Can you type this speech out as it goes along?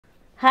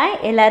Hi,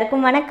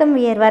 எல்லாருக்கும் வணக்கம்.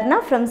 We are Varnaa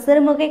from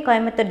Sirumugai,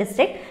 Coimbatore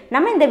district.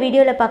 நம்ம இந்த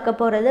வீடியோல பார்க்க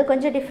போறது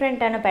கொஞ்சம்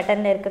டிஃபரண்டான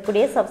பேட்டர்ன்ல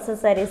இருக்கக்கூடிய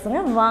சப்ஸ்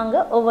sareesங்க.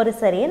 வாங்க ஒவ்வொரு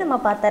சாரியை நம்ம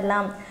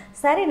பார்த்தறலாம்.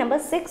 Sorry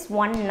number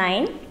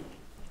 619.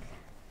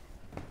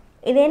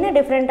 இது என்ன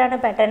டிஃபரண்டான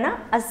பேட்டர்னா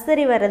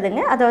அஸ்தரி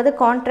வருதுங்க. அதாவது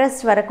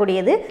கான்ட்ராஸ்ட்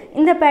வரக்கூடியது.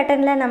 இந்த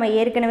பேட்டர்ன்ல நம்ம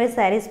ஏற்கனவே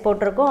sarees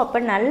போட்டுருக்கோம். அப்ப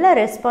நல்ல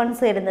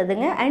ரெஸ்பான்ஸ்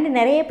இருந்ததுங்க. and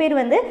நிறைய பேர்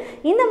வந்து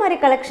இந்த மாதிரி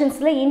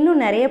கலெக்ஷன்ஸ்ல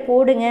இன்னும் நிறைய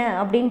போடுங்க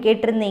அப்படினு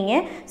கேட்டிருந்தீங்க.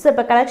 சோ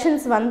இப்ப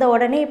கலெக்ஷன்ஸ் வந்த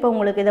உடனே இப்ப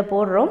உங்களுக்கு இத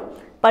போடுறோம்.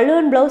 பல்லு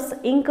and blouse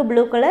ink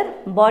blue colour,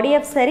 body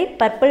of saree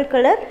purple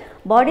colour,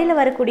 பாடியில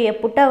வரக்கூடிய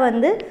புட்டா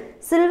வந்து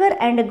சில்வர்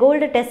அண்ட்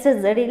கோல்ட்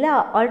டெஸ்டட் ஜரியில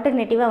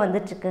ஆல்டர்னேட்டிவா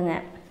வந்துட்டு இருக்குங்க.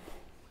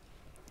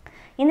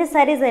 இந்த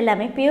sarees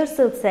எல்லாமே pure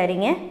silk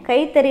சாரீங்க.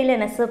 கைத்தறியில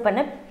நெசவு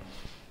பண்ண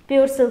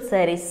pure silk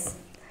sarees.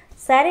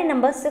 saree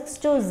number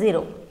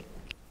 620.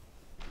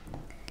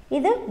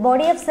 இது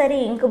body of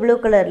saree ink blue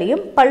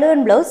கலர்லயும் பல்லு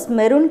and blouse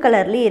maroon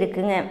கலர்லயும்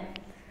இருக்குங்க.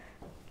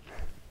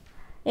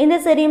 இந்த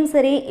சரியும்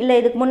சரி இல்ல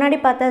இதுக்கு முன்னாடி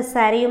பார்த்த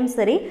சாரியும்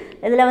சரி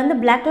இதுல வந்து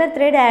black color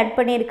thread ஆட்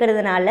பண்ணி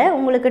இருக்கிறதுனால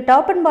உங்களுக்கு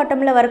டாப் அண்ட்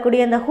பாட்டம்ல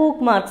வரக்கூடிய அந்த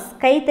ஹூக் மார்க்ஸ்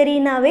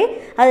கைத்தறினாவே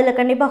அதுல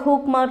கண்டிப்பா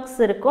ஹூக் மார்க்ஸ்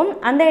இருக்கும்.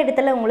 அந்த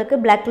இடத்துல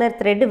உங்களுக்கு black color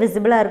thread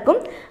விசிபிளா இருக்கும்.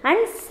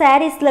 and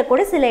sareesல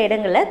கூட சில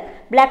இடங்கள்ல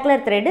black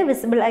color thread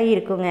விசிபிளா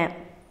இருக்குங்க.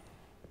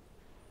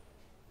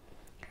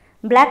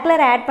 black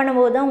color ஆட்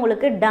பண்ணும்போது தான்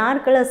உங்களுக்கு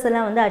டார்க் கலர்ஸ்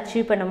எல்லாம் வந்து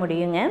அச்சீவ் பண்ண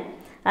முடியுங்க.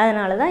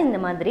 அதனால தான் இந்த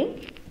மாதிரி.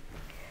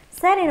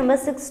 saree number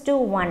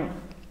 621.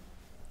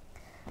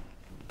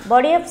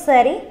 Body of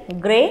saree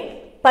grey,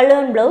 pallu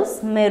and blouse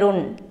maroon.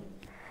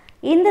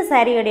 இந்த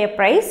சாரியோட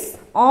price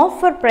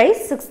offer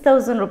price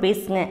 6000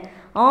 rupeesங்க.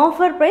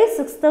 offer price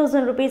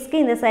 6000 rupeesக்கு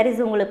இந்த sarees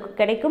உங்களுக்கு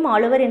கிடைக்கும்.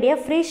 all over India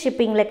free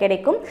shippingல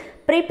கிடைக்கும்.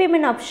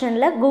 prepayment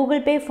optionல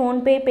Google Pay, Phone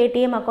Pay,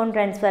 Paytm account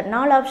transfer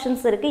 4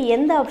 options இருக்கு.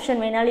 எந்த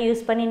ஆப்ஷன் வேணாலும்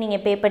யூஸ் பண்ணி நீங்க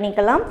பே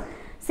பண்ணிக்கலாம்.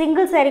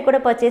 சிங்கிள் saree கூட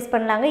பர்ச்சேஸ்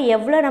பண்ணலாங்க.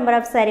 எவ்வளவு நம்பர்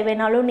ஆஃப் saree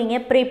வேணாலும் நீங்க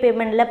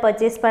prepaymentல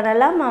பர்ச்சேஸ்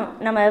பண்ணலாம்.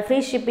 நம்ம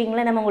free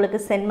shippingல நம்ம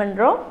உங்களுக்கு சென்ட்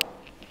பண்றோம்.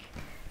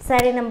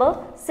 saree number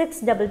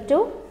 622.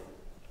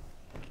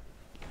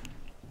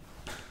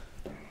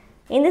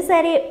 இந்த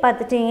saree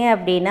பார்த்துட்டீங்க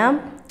அப்படினா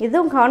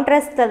இதுவும்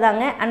கான்ட்ராஸ்ட்ல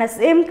தாங்க. ஆனா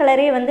சேம்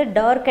கலரே வந்து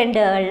டார்க் அண்ட்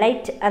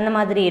லைட் அந்த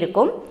மாதிரி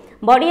இருக்கும்.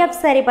 பாடி ஆஃப்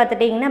saree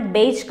பார்த்துட்டீங்கன்னா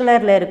beige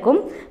கலர்ல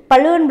இருக்கும்.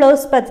 பல்லு அண்ட்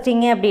ப்ளவுஸ்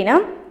பார்த்துட்டீங்க அப்படினா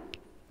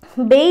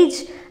beige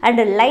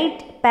and light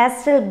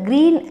pastel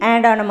green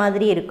add ஆன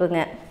மாதிரி இருக்குங்க.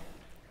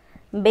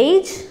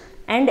 beige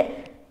and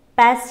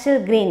pastel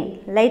green,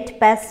 light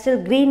pastel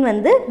green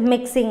வந்து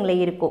மிக்சிங்ல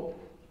இருக்கும்.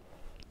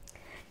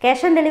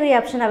 cash on delivery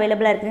option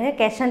available இருக்குங்க.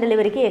 cash on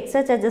delivery க்கு extra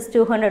charges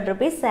 200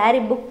 rupees.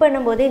 saree book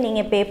பண்ணும்போதே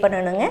நீங்க பே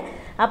பண்ணனுங்க.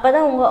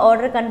 அப்பதான் உங்க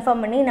ஆர்டர்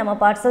கன்ஃபார்ம் பண்ணி நம்ம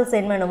பார்சல்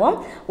சென்ட் பண்ணுவோம்.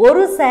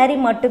 ஒரு saree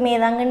மட்டுமே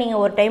தாங்க நீங்க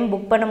ஒரு டைம்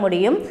புக் பண்ண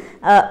முடியும்.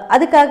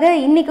 அதுக்காக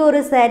இன்னைக்கு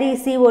ஒரு saree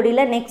COD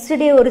ல நெக்ஸ்ட்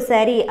டே ஒரு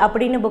saree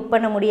அப்படினு புக்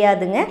பண்ண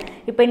முடியாதுங்க.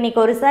 இப்போ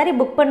இன்னைக்கு ஒரு saree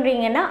புக்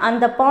பண்றீங்கன்னா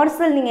அந்த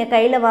பார்சல் நீங்க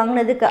கையில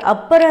வாங்குனதுக்கு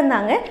அப்புறம்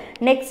தாங்க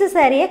next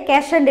saree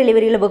cash on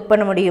delivery ல புக்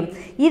பண்ண முடியும்.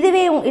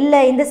 இதுவே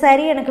இல்ல இந்த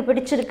saree எனக்கு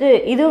பிடிச்சிருக்கு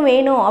இதுவும்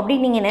வேணும்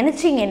அப்படி நீங்க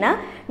நினைச்சீங்க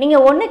நீங்க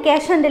ஒன்னு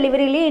cash on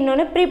delivery ல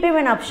இன்னொன்னு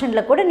prepayment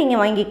ஆப்ஷன்ல கூட நீங்க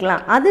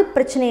வாங்கிக்கலாம். அது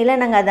பிரச்சனை இல்ல,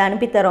 நாங்க அத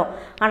அனுப்பி தரோம்.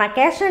 ஆனா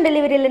cash on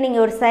delivery ல நீங்க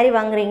ஒரு saree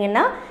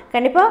வாங்குறீங்கன்னா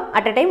கண்டிப்பா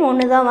at a time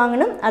ஒன்னு தான்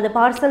வாங்கணும். அது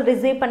பார்சல்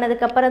ரிசீவ்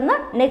பண்ணதுக்கு அப்புறம்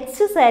தான்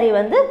நெக்ஸ்ட் saree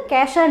வந்து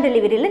cash on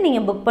delivery ல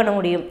நீங்க புக் பண்ண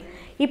முடியும்.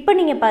 இப்போ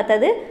நீங்க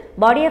பார்த்தது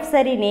body of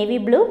saree navy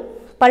blue,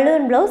 pallu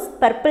and blouse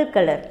purple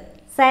color.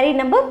 saree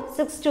number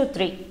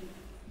 623.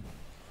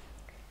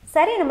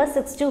 saree number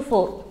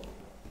 624.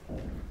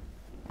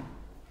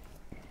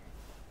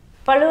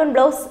 pallu and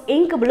blouse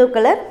ink blue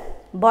color,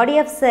 body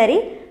of saree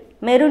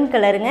maroon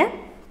colorங்க.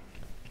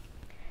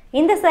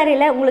 இந்த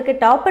சாரியில உங்களுக்கு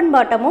டாப் அண்ட்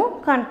பாட்டமும்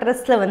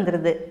கான்ட்ராஸ்ட்ல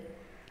வந்துருது.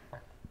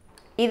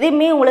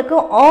 இதுமே உங்களுக்கு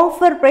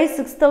ஆஃபர் பிரைஸ்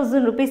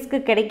 6000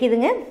 ரூபீஸ்க்கு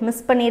கிடைக்குதுங்க.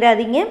 மிஸ்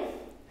பண்ணிராதீங்க.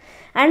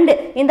 and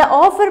இந்த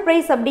ஆஃபர்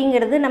பிரைஸ்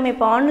அப்படிங்கிறது நம்ம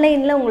இப்போ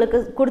ஆன்லைன்ல உங்களுக்கு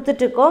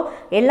கொடுத்துட்டு இருக்கோம்.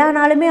 எல்லா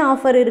நாளுமே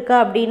ஆஃபர் இருக்கா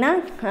அப்படினா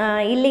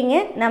இல்லைங்க.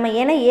 நம்ம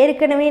ஏனா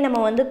ஏற்கனவே நம்ம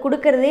வந்து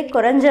கொடுக்கிறதே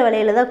குறைஞ்ச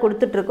விலையில தான்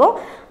கொடுத்துட்டு இருக்கோம்.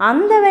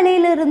 அந்த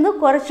விலையில இருந்து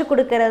குறைச்சு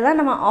கொடுக்கறது தான்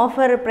நம்ம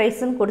ஆஃபர்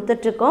பிரைஸ்னு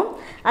கொடுத்துட்டு இருக்கோம்.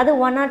 அது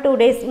 1 or 2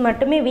 days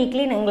மட்டுமே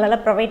வீக்லி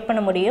நம்மளால ப்ரொவைட்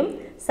பண்ண முடியும்.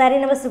 saree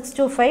number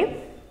 625.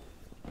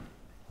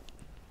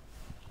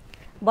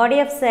 body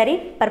of saree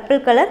purple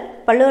color,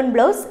 pallu and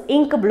blouse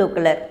ink blue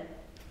color.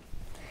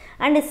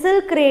 and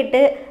silk rate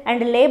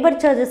and labor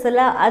charges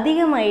எல்லாம்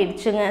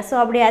அதிகமாயிடுச்சுங்க. சோ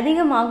அப்படி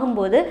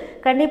அதிகமாகும்போது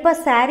கண்டிப்பா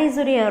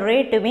sarees உடைய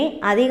ரேட்டுமே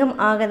அதிகம்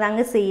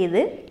ஆகதாங்க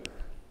செய்யுது.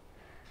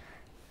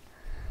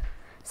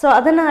 சோ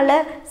அதனால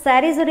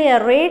sarees உடைய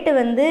ரேட்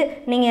வந்து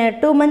நீங்க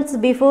 2 months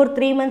before,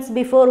 3 months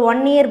before, 1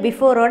 year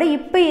before ஓட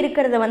இப்போ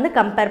இருக்குறத வந்து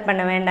கம்பேர்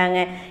பண்ண வேண்டாங்க.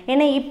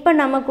 ஏனா இப்போ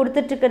நம்ம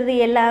கொடுத்துட்டு இருக்குது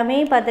எல்லாமே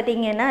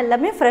பார்த்துட்டீங்கன்னா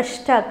எல்லாமே ஃப்ரெஷ்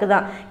ஸ்டாக்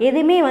தான்.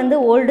 எதுமே வந்து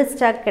ஓல்ட்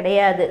ஸ்டாக்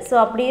கிடையாது. சோ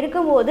அப்படி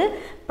இருக்கும்போது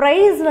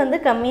பிரைஸ் வந்து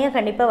கம்மியா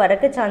கண்டிப்பா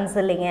வரக்க சான்ஸ்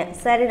இல்லைங்க.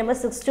 saree number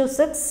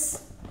 626.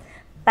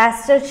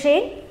 pastel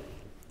shade,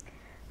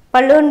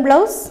 pallu and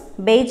blouse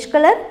beige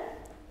color,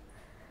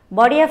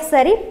 body of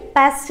saree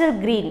pastel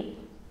green.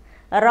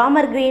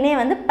 Ramar கிரீனே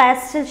வந்து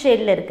pastel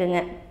ஷேட்ல இருக்குங்க.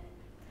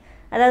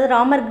 அதாவது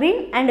ராமர்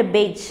க்ரீன் அண்ட்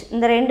பெய்ஜ்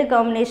இந்த ரெண்டு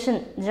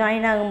காம்பினேஷன்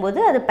ஜாயின் ஆகும்போது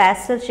அது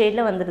பேஸ்டல்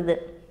ஷேடில் வந்துடுது.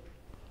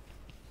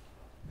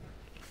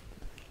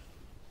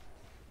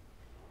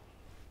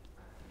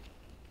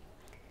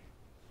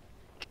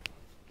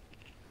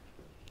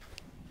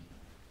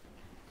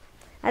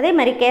 அதே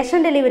மாதிரி கேஷ்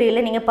ஆன்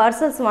டெலிவரியில் நீங்கள்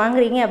பார்சல்ஸ்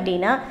வாங்குறீங்க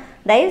அப்படின்னா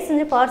தயவு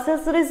செஞ்சு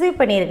பார்சல்ஸ் ரிசீவ்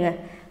பண்ணிடுங்க.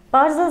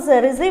 பார்சல்ஸ்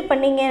ரிசீவ்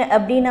பண்ணிங்க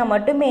அப்படின்னா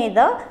மட்டுமே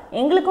தான்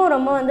எங்களுக்கும்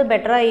ரொம்ப வந்து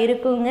பெட்டராக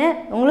இருக்குங்க.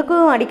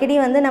 உங்களுக்கும் அடிக்கடி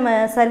வந்து நம்ம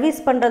சர்வீஸ்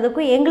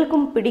பண்ணுறதுக்கும்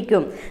எங்களுக்கும்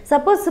பிடிக்கும்.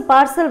 சப்போஸ்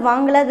பார்சல்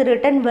வாங்கலை அது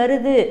ரிட்டன்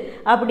வருது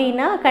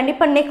அப்படின்னா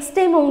கண்டிப்பாக நெக்ஸ்ட்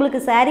டைம்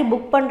உங்களுக்கு சாரீ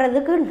புக்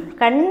பண்ணுறதுக்கு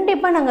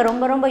கண்டிப்பாக நாங்கள்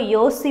ரொம்ப ரொம்ப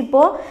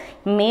யோசிப்போம்.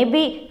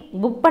 மேபி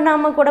புக்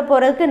பண்ணாமல் கூட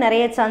போகிறதுக்கு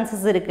நிறைய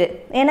சான்சஸ் இருக்குது.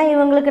 ஏன்னா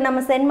இவங்களுக்கு நம்ம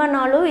சென்ட்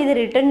பண்ணாலும் இது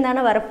ரிட்டன்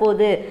தானே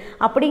வரப்போகுது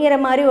அப்படிங்கிற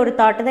மாதிரி ஒரு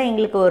தாட்டு தான்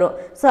எங்களுக்கு வரும்.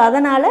 ஸோ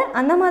அதனால்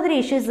அந்த மாதிரி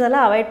இஷ்யூஸ்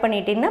எல்லாம் அவாய்ட்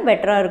பண்ணிட்டிங்கன்னா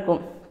பெட்டராக இருக்கும்.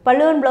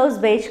 பல்லு and blouse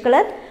beige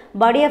colour,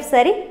 body of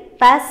sorry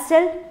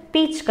pastel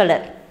peach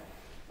colour.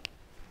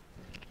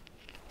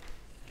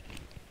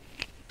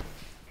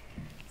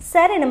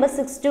 Sorry number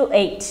 6 to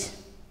 8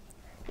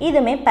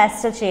 இதுவுமே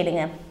பேஸ்டல்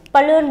ஷேடுங்க.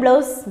 பல்லு and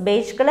blouse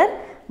beige colour,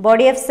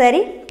 body of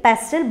sorry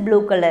pastel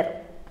blue colour.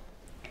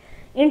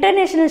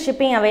 International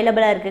shipping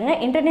அவைலபிளாக இருக்குங்க.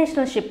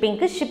 இன்டர்நேஷ்னல்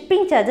ஷிப்பிங்க்கு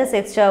ஷிப்பிங் சார்ஜஸ்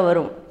எக்ஸ்ட்ரா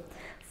வரும்.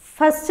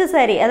 First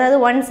sari அதாவது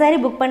 1 sari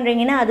book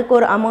பண்ணுறீங்கன்னா அதுக்கு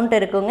ஒரு amount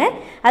இருக்குங்க.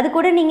 அது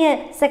கூட நீங்கள்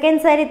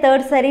செகண்ட் சாரீ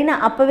தேர்ட் சாரீன்னு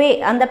அப்போவே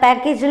அந்த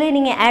பேக்கேஜ்லேயே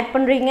நீங்கள் ஆட்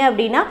பண்ணுறீங்க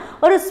அப்படின்னா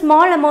ஒரு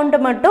ஸ்மால் அமௌண்ட்டு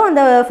மட்டும்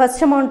அந்த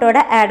ஃபஸ்ட் அமௌண்ட்டோட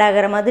ஆட்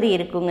ஆகிற மாதிரி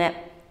இருக்குங்க.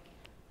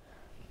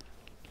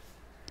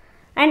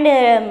 அண்டு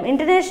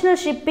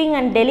இன்டர்நேஷ்னல் ஷிப்பிங்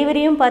அண்ட்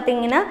டெலிவரியும்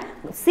பார்த்தீங்கன்னா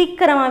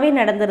சீக்கிரமாகவே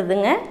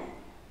நடந்துருதுங்க.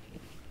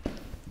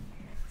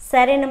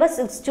 சாரீ நம்பர்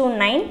 6 to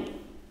 9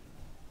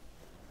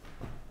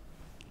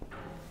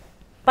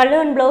 பல்லு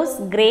and blouse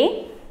grey,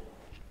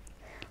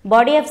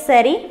 body of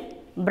sari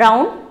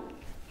brown,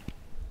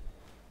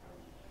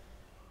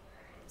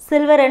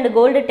 silver and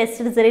gold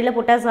tested சரியில்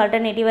புட்டாஸ்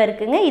ஆல்டர்னேட்டிவாக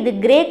இருக்குங்க. இது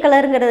grey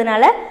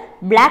கலருங்கிறதுனால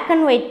black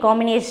and white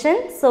combination.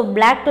 So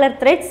black colour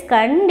threads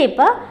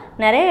கண்டிப்பாக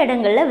நிறைய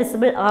இடங்களில்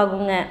விசிபிள்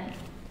ஆகுங்க.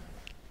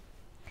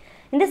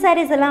 இந்த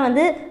சாரீஸ் எல்லாம்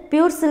வந்து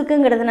பியூர்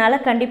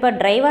சில்க்குங்கிறதுனால கண்டிப்பாக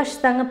ட்ரை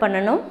வாஷ் தாங்க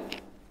பண்ணணும்.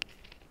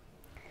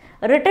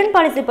 ரிட்டர்ன்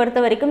பாலிசி பொறுத்த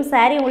வரைக்கும்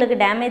சாரீ உங்களுக்கு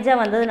டேமேஜாக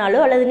வந்ததுனாலோ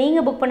அல்லது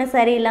நீங்கள் புக் பண்ண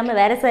சாரீ இல்லாமல்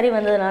வேறு சாரீ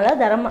வந்ததுனால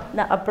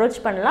தரமாக அப்ரோச்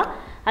பண்ணலாம்.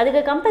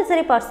 அதுக்கு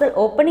கம்பல்சரி பார்சல்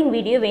ஓப்பனிங்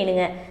வீடியோ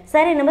வேணுங்க.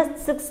 சாரீ நம்பர்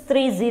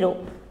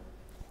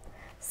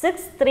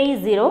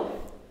 630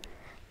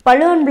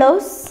 பல்லு and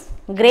blouse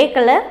grey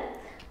colour,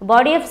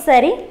 body of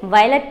sari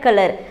violet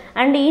colour.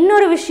 And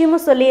இன்னொரு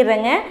விஷயமும்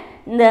சொல்லிடுறேங்க,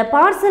 இந்த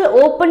பார்சல்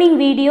ஓப்பனிங்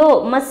வீடியோ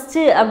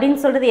மஸ்ட்டு அப்படின்னு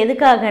சொல்கிறது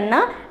எதுக்காகன்னா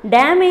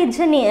டேமேஜ்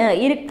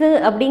இருக்குது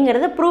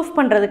அப்படிங்கிறத ப்ரூஃப்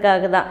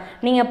பண்ணுறதுக்காக தான்.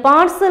 நீங்கள்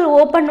பார்சல்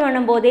ஓப்பன்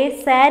பண்ணும்போதே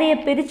சாரியை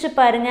பிரித்து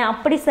பாருங்கள்.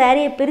 அப்படி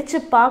சாரியை பிரித்து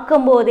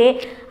பார்க்கும்போதே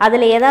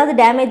அதில் ஏதாவது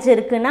டேமேஜ்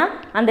இருக்குன்னா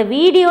அந்த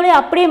வீடியோவில்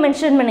அப்படியே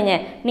மென்ஷன்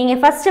பண்ணுங்கள்.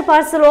 நீங்கள் ஃபஸ்ட்டு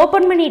பார்சல்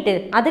ஓப்பன் பண்ணிவிட்டு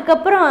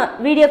அதுக்கப்புறம்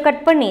வீடியோ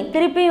கட் பண்ணி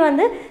திருப்பி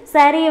வந்து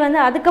சாரியை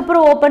வந்து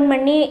அதுக்கப்புறம் ஓப்பன்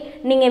பண்ணி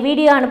நீங்கள்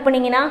வீடியோ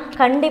அனுப்புனீங்கன்னா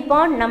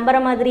கண்டிப்பாக நம்புகிற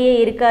மாதிரியே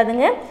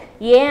இருக்காதுங்க.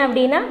 ஏன்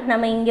அப்படின்னா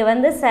நம்ம இங்கே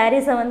வந்து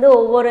சாரீஸை வந்து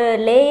ஒவ்வொரு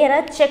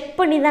லேயராக செக்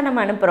பண்ணி தான்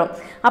நம்ம அனுப்புகிறோம்.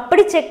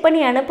 அப்படி செக்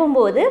பண்ணி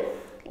அனுப்பும்போது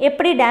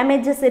எப்படி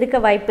டேமேஜஸ் இருக்க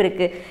வாய்ப்பு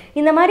இருக்குது.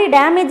 இந்த மாதிரி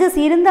டேமேஜஸ்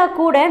இருந்தால்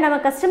கூட நம்ம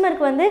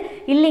கஸ்டமருக்கு வந்து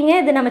இல்லைங்க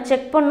இது நம்ம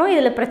செக் பண்ணோம்,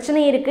 இதில் பிரச்சனை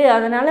இருக்குது,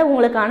 அதனால்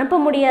உங்களுக்கு அனுப்ப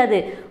முடியாது,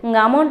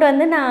 உங்கள் அமௌண்ட்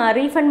வந்து நான்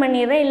ரீஃபண்ட்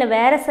பண்ணிடுறேன், இல்லை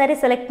வேறு சாரீ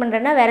செலக்ட்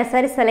பண்ணுறேன்னா வேறு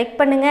சாரீ செலக்ட்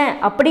பண்ணுங்கள்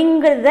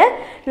அப்படிங்கிறத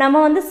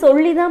நம்ம வந்து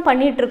சொல்லி தான்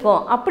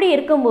பண்ணிகிட்ருக்கோம். அப்படி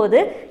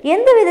இருக்கும்போது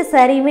எந்தவித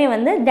சாரியுமே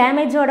வந்து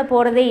டேமேஜோட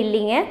போகிறதே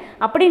இல்லைங்க.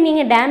 அப்படி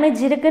நீங்கள்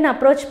டேமேஜ் இருக்குதுன்னு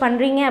அப்ரோச்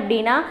பண்ணுறீங்க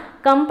அப்படின்னா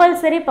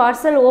கம்பல்சரி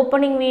பார்சல்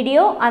ஓப்பனிங்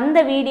வீடியோ அந்த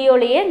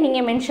வீடியோலையே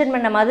நீங்கள் மென்ஷன்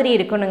பண்ண மாதிரி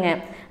இருக்கணுங்க.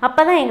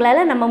 அப்போ தான்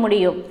எங்களால் நம்ப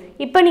முடியும்.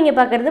 இப்போ நீங்கள்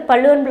பார்க்குறது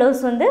பல்லு அண்ட்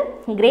ப்ளவுஸ் வந்து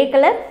grey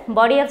colour,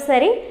 body of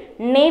sari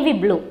navy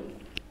blue.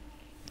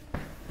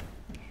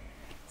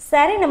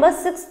 Sari number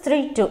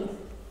 632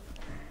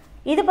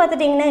 இது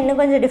பார்த்துட்டிங்கன்னா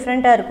இன்னும் கொஞ்சம்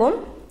டிஃப்ரெண்ட்டாக இருக்கும்.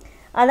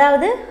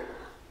 அதாவது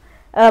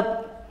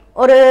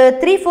ஒரு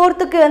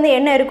 3/4 வந்து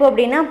என்ன இருக்கும்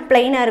அப்படின்னா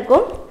பிளைனாக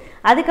இருக்கும்.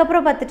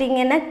 அதுக்கப்புறம்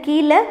பார்த்துட்டிங்கன்னா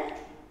கீழே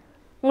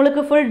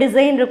உங்களுக்கு ஃபுல்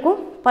டிசைன் இருக்கும்.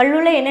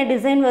 பல்லுவில் என்ன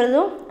டிசைன்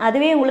வருதோ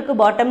அதுவே உங்களுக்கு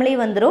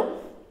பாட்டம்லேயும் வந்துடும்.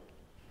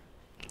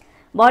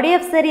 பாடி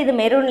ஆஃப் சாரீ இது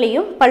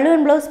மெரூன்லேயும், பல்லு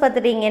அண்ட் ப்ளவுஸ்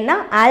பார்த்துட்டிங்கன்னா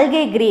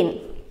ஆல்கே க்ரீன்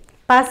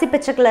பாசி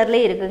பச்சை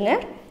கலர்லேயே இருக்குங்க.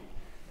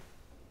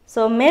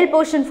 ஸோ மேல்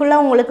போர்ஷன்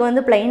ஃபுல்லாக உங்களுக்கு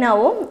வந்து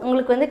பிளைனாகவும்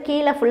உங்களுக்கு வந்து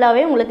கீழே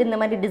ஃபுல்லாகவே உங்களுக்கு இந்த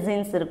மாதிரி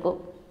டிசைன்ஸ் இருக்கும்.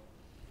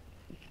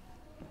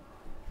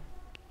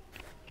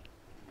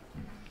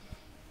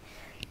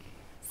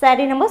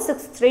 சாரீ நம்பர்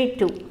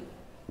 632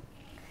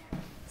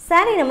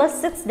 சாரீ நம்பர்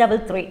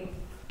 633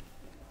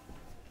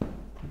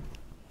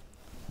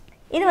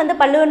 இது வந்து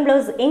பல்லு and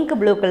blouse ink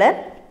blue colour,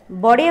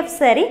 body of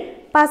sari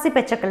பாசி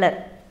பச்சை கலர்,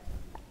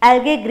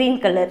 ஆல்கே க்ரீன்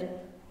கலர்.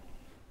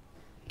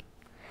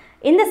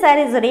 இந்த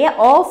சாரீஸுடைய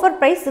ஆஃபர்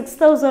ப்ரைஸ்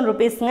 6000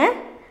 rupeesங்க.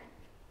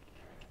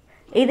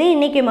 இது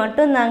இன்றைக்கி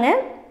மட்டும்தாங்க.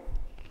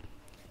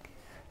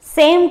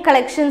 சேம்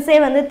கலெக்ஷன்ஸே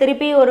வந்து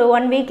திருப்பி ஒரு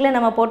 1 வீக்கில்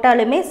நம்ம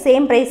போட்டாலுமே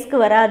சேம் ப்ரைஸ்க்கு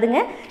வராதுங்க,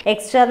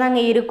 எக்ஸ்ட்ரா தாங்க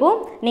இருக்கும்.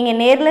 நீங்கள்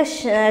நேரில்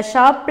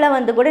ஷாப்பில்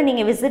வந்து கூட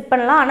நீங்கள் விசிட்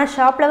பண்ணலாம். ஆனால்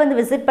ஷாப்பில் வந்து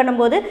விசிட்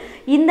பண்ணும்போது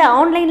இந்த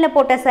ஆன்லைனில்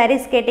போட்ட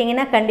சாரீஸ்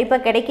கேட்டிங்கன்னா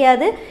கண்டிப்பாக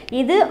கிடைக்காது.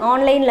 இது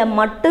ஆன்லைனில்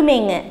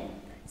மட்டுமேங்க.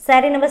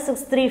 சாரீ நம்பர்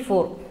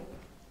 634.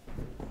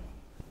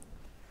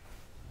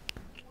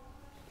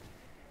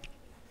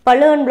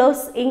 பல்லு and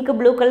blouse ink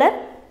blue colour,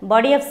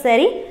 body of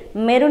sari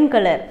maroon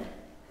colour.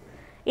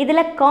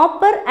 இதில்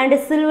காப்பர் அண்ட்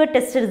சில்வர்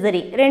டெஸ்டட் சரி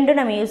ரெண்டும்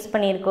நம்ம use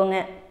பண்ணியிருக்கோங்க.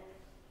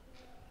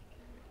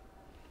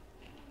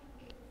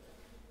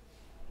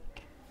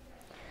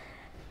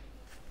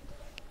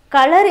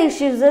 Colour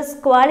issues,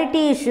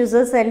 quality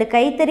issues and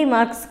கைத்தறி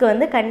மார்க்ஸ்க்கு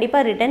வந்து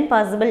கண்டிப்பாக ரிட்டர்ன்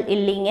பாசிபிள்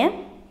இல்லைங்க.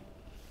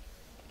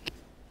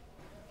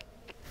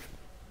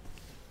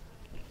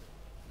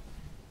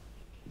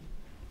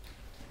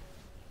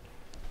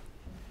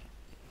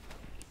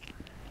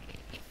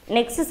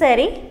 நெக்ஸ்ட்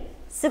சாரீ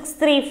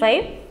 635.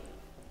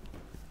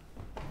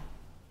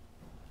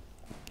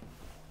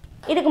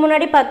 இதுக்கு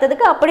முன்னாடி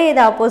பார்த்ததுக்கு அப்படியே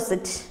இது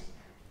opposite.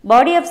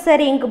 Body of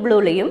sari ink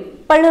ப்ளூலையும்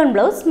balloon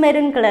blouse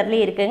maroon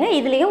கலர்லேயும் இருக்குங்க.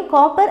 இதுலேயும்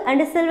காப்பர்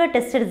அண்ட் சில்வர்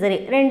டெஸ்டட் சரி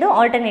ரெண்டும்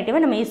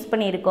ஆல்டர்னேட்டிவாக நம்ம யூஸ்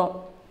பண்ணியிருக்கோம்.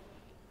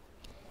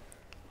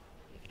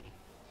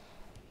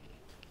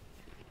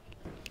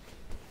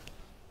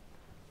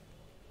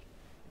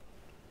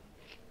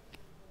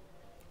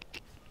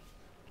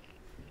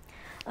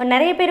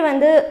 நிறைய பேர்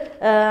வந்து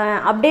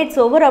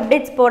ஒவ்வொரு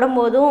அப்டேட்ஸ்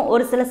போடும்போதும்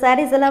ஒரு சில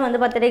சாரீஸ் எல்லாம் வந்து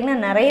பார்த்துட்டிங்கன்னா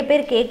நிறைய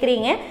பேர்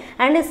கேட்குறீங்க.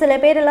 அண்டு சில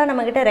பேரெல்லாம்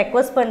நம்மக்கிட்ட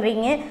ரெக்வஸ்ட்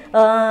பண்ணுறீங்க,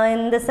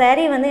 இந்த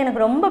சாரீ வந்து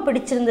எனக்கு ரொம்ப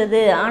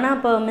பிடிச்சிருந்தது ஆனால்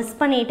இப்போ மிஸ்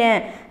பண்ணிட்டேன்,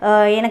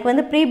 எனக்கு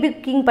வந்து ப்ரீ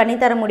புக்கிங்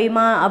பண்ணித்தர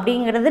முடியுமா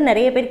அப்படிங்கிறது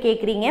நிறைய பேர்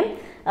கேட்குறீங்க.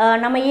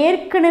 நம்ம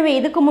ஏற்கனவே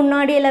இதுக்கு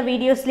முன்னாடி எல்லாம்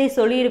வீடியோஸ்லேயே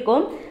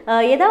சொல்லியிருக்கோம்.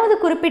 ஏதாவது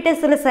குறிப்பிட்ட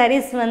சில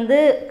சாரீஸ் வந்து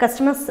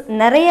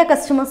நிறைய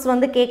கஸ்டமர்ஸ்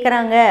வந்து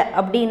கேட்குறாங்க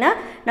அப்படின்னா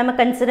நம்ம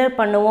கன்சிடர்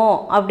பண்ணுவோம்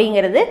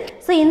அப்படிங்கிறது.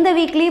 ஸோ இந்த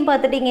வீக்லேயும்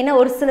பார்த்துட்டிங்கன்னா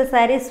ஒரு சில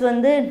சாரீஸ்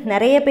வந்து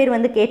நிறைய பேர்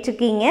வந்து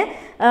கேட்டிருக்கீங்க.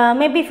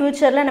 மேபி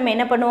ஃப்யூச்சரில் நம்ம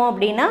என்ன பண்ணுவோம்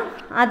அப்படின்னா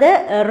அதை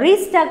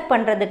ரீஸ்டாக்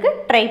பண்ணுறதுக்கு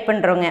ட்ரை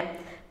பண்ணுறோங்க.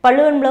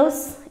 Balloon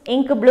blouse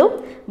ink blue,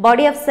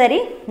 body of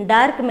sari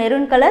dark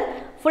maroon colour,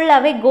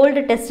 ஃபுல்லாகவே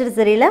கோல்டு டெஸ்டட்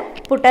சரியில்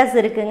புட்டாஸ்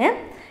இருக்குங்க.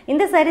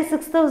 இந்த சாரீ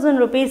 6000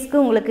 rupeesக்கு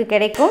உங்களுக்கு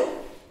கிடைக்கும்.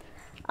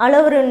 ஆல்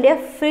ஓவர் இந்தியா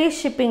ஃப்ரீ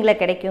ஷிப்பிங்கில்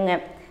கிடைக்குங்க.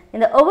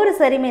 இந்த ஒவ்வொரு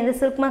சாரியுமே இந்த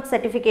சில்க் மார்க்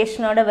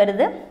சர்டிஃபிகேஷனோட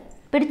வருது.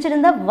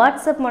 பிடிச்சிருந்தால்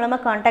வாட்ஸ்அப்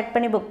மூலமாக காண்டாக்ட்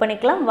பண்ணி புக்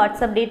பண்ணிக்கலாம்.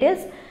 வாட்ஸ்அப்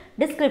டீட்டெயில்ஸ்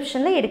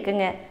டிஸ்கிரிப்ஷனில்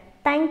இருக்குங்க.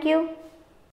 தேங்க்யூ.